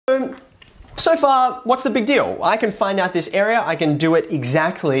So far, what's the big deal? I can find out this area, I can do it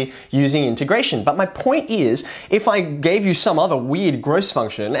exactly using integration. But my point is, if I gave you some other weird gross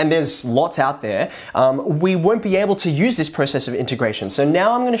function, and there's lots out there, we won't be able to use this process of integration. So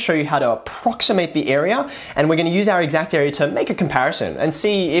now I'm going to show you how to approximate the area, and we're going to use our exact area to make a comparison and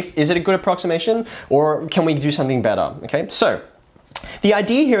see if, is it a good approximation, or can we do something better? Okay, so the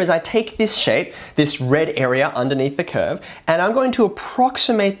idea here is I take this shape, this red area underneath the curve, and I'm going to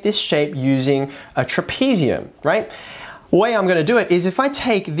approximate this shape using a trapezium, right? The way I'm going to do it is if I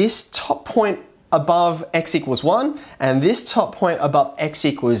take this top point above x equals 1 and this top point above x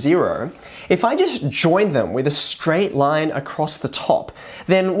equals 0, if I just join them with a straight line across the top,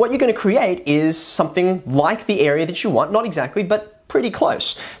 then what you're going to create is something like the area that you want, not exactly, but pretty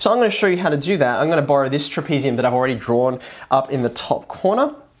close. So I'm going to show you how to do that. I'm going to borrow this trapezium that I've already drawn up in the top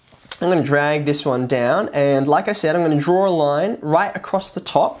corner. I'm going to drag this one down, and like I said, I'm going to draw a line right across the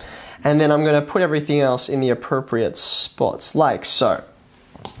top, and then I'm going to put everything else in the appropriate spots, like so.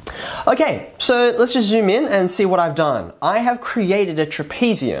 Okay, so let's just zoom in and see what I've done. I have created a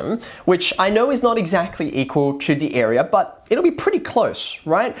trapezium, which I know is not exactly equal to the area, but it'll be pretty close,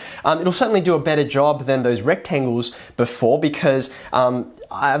 right? It'll certainly do a better job than those rectangles before, because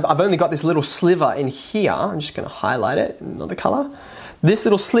I've only got this little sliver in here. I'm just going to highlight it in another color. This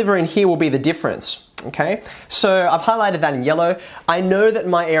little sliver in here will be the difference. Okay, so I've highlighted that in yellow. I know that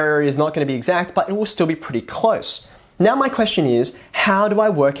my area is not going to be exact, but it will still be pretty close. Now my question is, how do I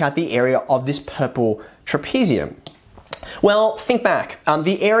work out the area of this purple trapezium? Well, think back.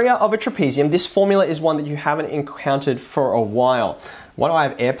 The area of a trapezium, this formula is one that you haven't encountered for a while. Why do I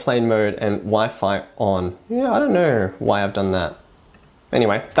have airplane mode and Wi-Fi on? Yeah, I don't know why I've done that.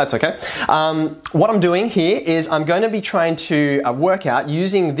 Anyway, that's okay. What I'm doing here is I'm going to be trying to work out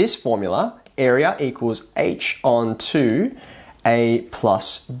using this formula, area equals h onto a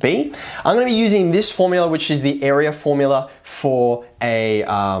plus b. I'm going to be using this formula, which is the area formula for a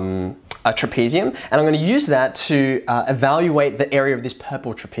trapezium, and I'm going to use that to evaluate the area of this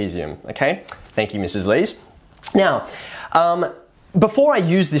purple trapezium. Okay, thank you, Mrs. Lees. Now, before I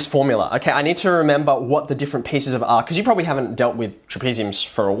use this formula, okay, I need to remember what the different pieces of are, because you probably haven't dealt with trapeziums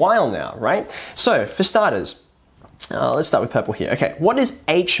for a while now, right? So, for starters, let's start with purple here. Okay, what does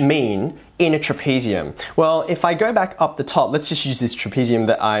h mean in a trapezium? Well, if I go back up the top, let's just use this trapezium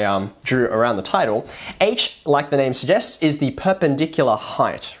that I drew around the title. H, like the name suggests, is the perpendicular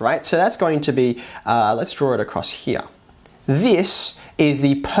height, right? So that's going to be, let's draw it across here. This is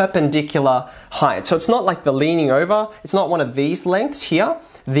the perpendicular height. So it's not like the leaning over, it's not one of these lengths here.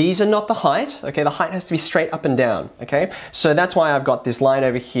 These are not the height, okay? The height has to be straight up and down, okay? So that's why I've got this line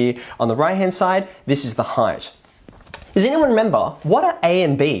over here on the right-hand side. This is the height. Does anyone remember, what are A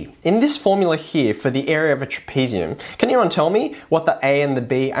and B? In this formula here for the area of a trapezium, can anyone tell me what the A and the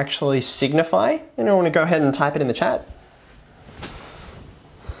B actually signify? Anyone want to go ahead and type it in the chat?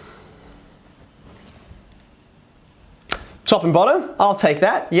 Top and bottom, I'll take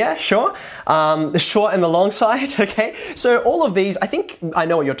that, yeah, sure. The short and the long side, okay? So all of these, I think I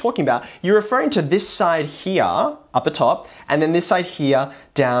know what you're talking about. You're referring to this side here, up the top, and then this side here,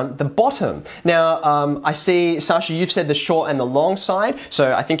 down the bottom. Now, I see, Sasha, you've said the short and the long side,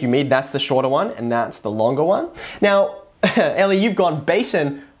 so I think you mean that's the shorter one, and that's the longer one. Now, Ellie, you've gone base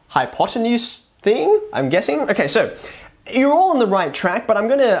and hypotenuse thing, I'm guessing? Okay, so, you're all on the right track, but I'm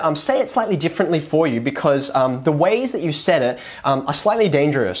going to say it slightly differently for you, because the ways that you said it are slightly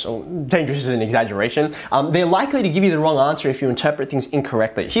dangerous. Or dangerous is an exaggeration. They're likely to give you the wrong answer if you interpret things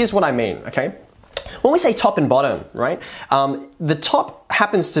incorrectly. Here's what I mean, okay? When we say top and bottom, right, the top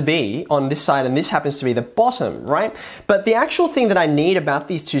happens to be on this side and this happens to be the bottom, right? But the actual thing that I need about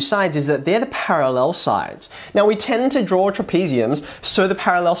these two sides is that they're the parallel sides. Now, we tend to draw trapeziums so the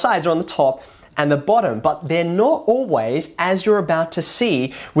parallel sides are on the top and the bottom, but they're not always, as you're about to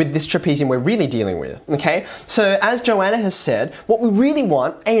see with this trapezium we're really dealing with, okay? So as Joanna has said, what we really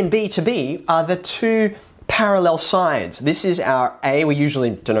want A and B to be are the two parallel sides. This is our A, we usually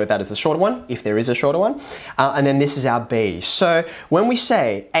denote that as the shorter one, if there is a shorter one, and then this is our B. So when we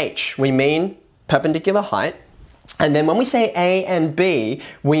say H, we mean perpendicular height, and then when we say A and B,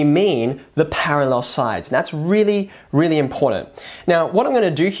 we mean the parallel sides. And that's really, really important. Now, what I'm going to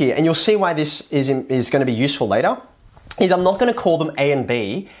do here, and you'll see why this is going to be useful later, is I'm not going to call them A and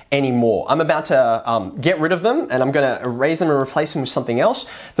B anymore. I'm about to get rid of them, and I'm going to erase them and replace them with something else.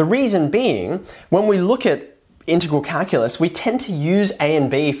 The reason being, when we look at integral calculus, we tend to use A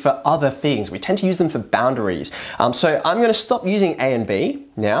and B for other things. We tend to use them for boundaries. So I'm going to stop using A and B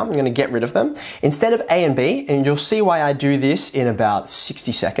now. I'm going to get rid of them. Instead of A and B, and you'll see why I do this in about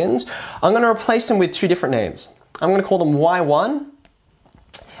 60 seconds, I'm going to replace them with two different names. I'm going to call them Y1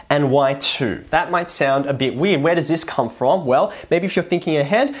 and y2. That might sound a bit weird. Where does this come from? Well, maybe if you're thinking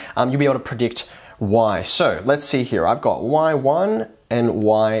ahead, you'll be able to predict y. So let's see here. I've got y1 and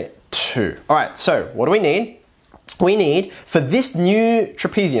y2. All right, so what do we need? We need, for this new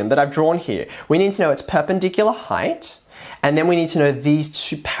trapezium that I've drawn here, we need to know its perpendicular height, and then we need to know these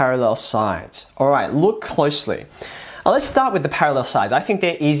two parallel sides. All right, look closely. Now let's start with the parallel sides. I think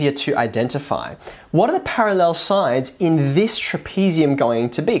they're easier to identify. What are the parallel sides in this trapezium going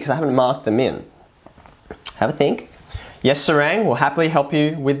to be? Because I haven't marked them in. Have a think. Yes, Sarang will happily help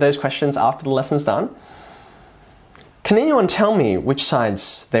you with those questions after the lesson's done. Can anyone tell me which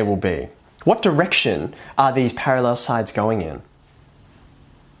sides they will be? What direction are these parallel sides going in?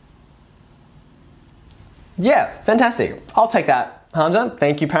 Yeah, fantastic. I'll take that, Hamza.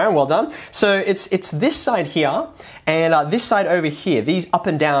 Thank you, Paran. Well done. So it's this side here and this side over here. These up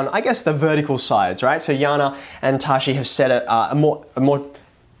and down, I guess the vertical sides, right? So Yana and Tashi have said it a more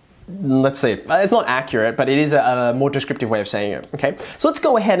let's see, it's not accurate, but it is a more descriptive way of saying it, okay? So let's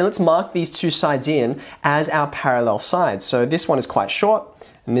go ahead and let's mark these two sides in as our parallel sides. So this one is quite short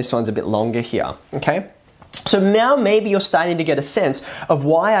and this one's a bit longer here, okay? So now maybe you're starting to get a sense of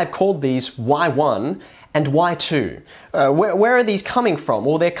why I've called these y1 and y2. Where are these coming from?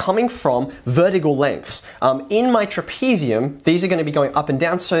 Well, they're coming from vertical lengths. In my trapezium, these are going to be going up and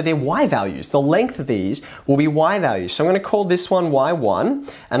down, so they're y values. The length of these will be y values. So I'm going to call this one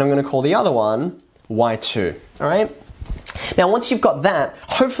y1, and I'm going to call the other one y2, all right? Now, once you've got that,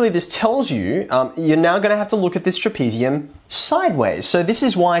 hopefully this tells you, you're now going to have to look at this trapezium sideways. So this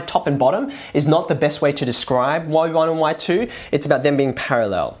is why top and bottom is not the best way to describe y1 and y2. It's about them being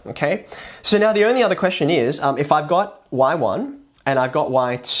parallel, okay? So now the only other question is, if I've got y1 and I've got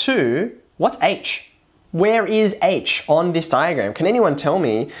y2, what's h? Where is h on this diagram? Can anyone tell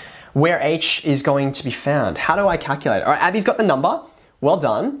me where h is going to be found? How do I calculate it? All right, Abby's got the number. Well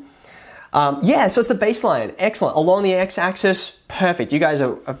done. Yeah, so it's the baseline. Excellent. Along the x-axis, perfect. You guys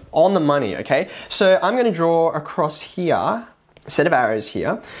are on the money, okay? So I'm going to draw across here, a set of arrows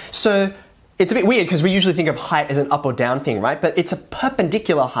here. So it's a bit weird because we usually think of height as an up or down thing, right? But it's a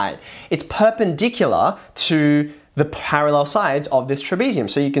perpendicular height. It's perpendicular to the parallel sides of this trapezium.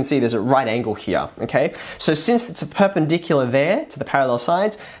 So you can see there's a right angle here, okay? So since it's a perpendicular there to the parallel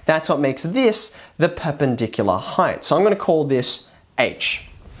sides, that's what makes this the perpendicular height. So I'm going to call this h.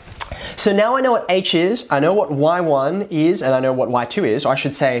 So now I know what h is, I know what y1 is, and I know what y2 is, or I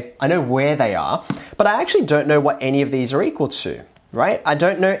should say, I know where they are, but I actually don't know what any of these are equal to, right? I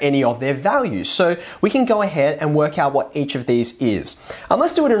don't know any of their values. So we can go ahead and work out what each of these is.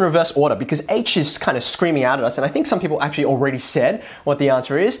 Let's do it in reverse order because h is kind of screaming out at us, and I think some people actually already said what the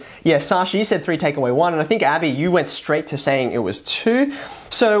answer is. Yeah, Sasha, you said 3, take away 1, and I think Abby, you went straight to saying it was 2.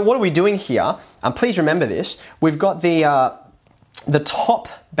 So what are we doing here? Please remember this. We've got the top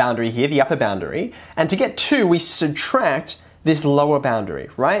boundary here, the upper boundary, and to get 2, we subtract this lower boundary,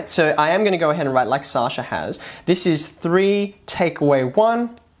 right? So I am going to go ahead and write like Sasha has. This is 3 take away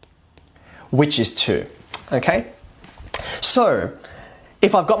 1, which is 2, okay? So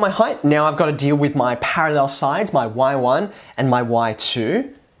if I've got my height, now I've got to deal with my parallel sides, my y1 and my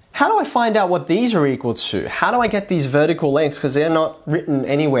y2. How do I find out what these are equal to? How do I get these vertical lengths? Because they're not written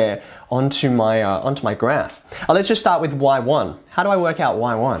anywhere onto my graph. Let's just start with y1. How do I work out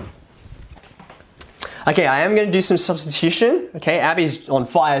y1? Okay, I am going to do some substitution. Okay, Abby's on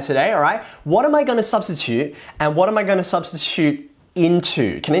fire today, all right? What am I going to substitute and what am I going to substitute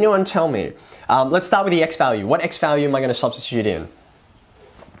into? Can anyone tell me? Let's start with the x value. What x value am I going to substitute in?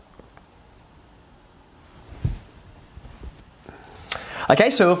 Okay,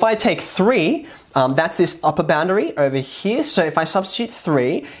 so if I take 3, that's this upper boundary over here. So if I substitute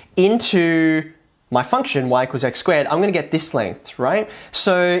 3 into my function y equals x squared, I'm going to get this length, right?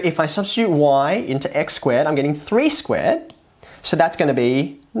 So if I substitute y into x squared, I'm getting 3 squared. So that's going to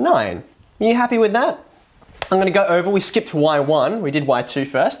be 9. Are you happy with that? I'm going to go over, we skipped y1, we did y2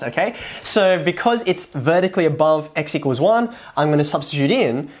 first, okay? So because it's vertically above x equals 1, I'm going to substitute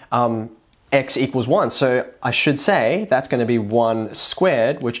in x equals 1. So I should say that's going to be 1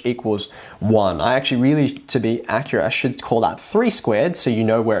 squared, which equals 1. I actually really, to be accurate, I should call that 3 squared so you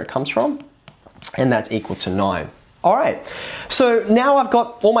know where it comes from. And that's equal to 9. All right, so now I've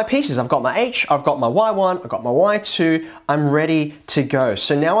got all my pieces. I've got my h, I've got my y1, I've got my y2. I'm ready to go.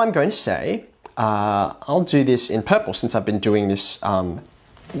 So now I'm going to say, I'll do this in purple since I've been doing this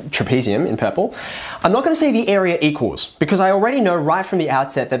trapezium in purple. I'm not going to say the area equals because I already know right from the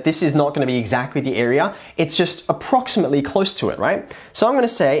outset that this is not going to be exactly the area. It's just approximately close to it, right? So I'm going to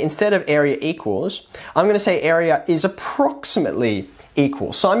say instead of area equals, I'm going to say area is approximately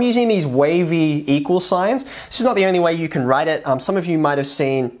equal. So I'm using these wavy equal signs. This is not the only way you can write it. Some of you might have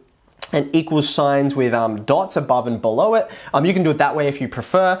seen and equal signs with dots above and below it. You can do it that way if you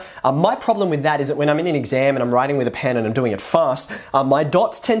prefer. My problem with that is that when I'm in an exam and I'm writing with a pen and I'm doing it fast, my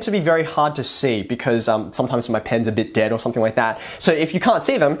dots tend to be very hard to see because sometimes my pen's a bit dead or something like that. So if you can't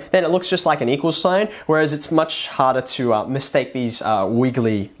see them, then it looks just like an equal sign, whereas it's much harder to mistake these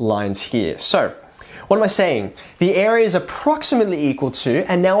wiggly lines here. So what am I saying? The area is approximately equal to,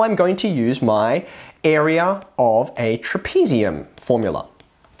 and now I'm going to use my area of a trapezium formula.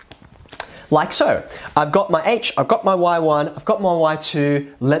 Like so. I've got my h, I've got my y1, I've got my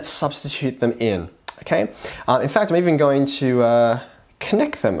y2, let's substitute them in, okay? In fact, I'm even going to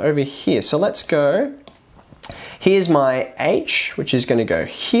connect them over here. So let's go, here's my h, which is going to go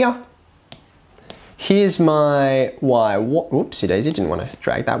here. Here's my y, whoopsie daisy, didn't want to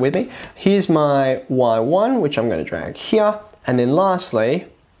drag that with me. Here's my y1, which I'm going to drag here. And then lastly,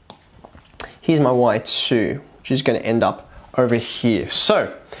 here's my y2, which is going to end up over here.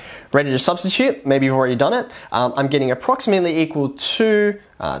 So, ready to substitute? Maybe you've already done it. I'm getting approximately equal to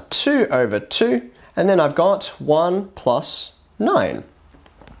 2 over 2, and then I've got 1 plus 9.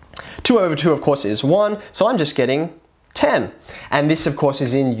 2 over 2, of course, is 1, so I'm just getting 10. And this, of course,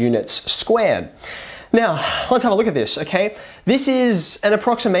 is in units squared. Now, let's have a look at this, okay? This is an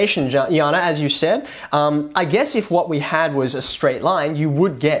approximation, Jana, as you said. I guess if what we had was a straight line, you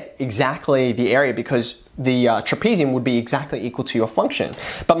would get exactly the area because the trapezium would be exactly equal to your function.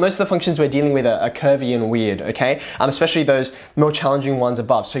 But most of the functions we're dealing with are curvy and weird, okay? Especially those more challenging ones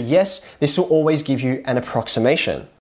above. So yes, this will always give you an approximation.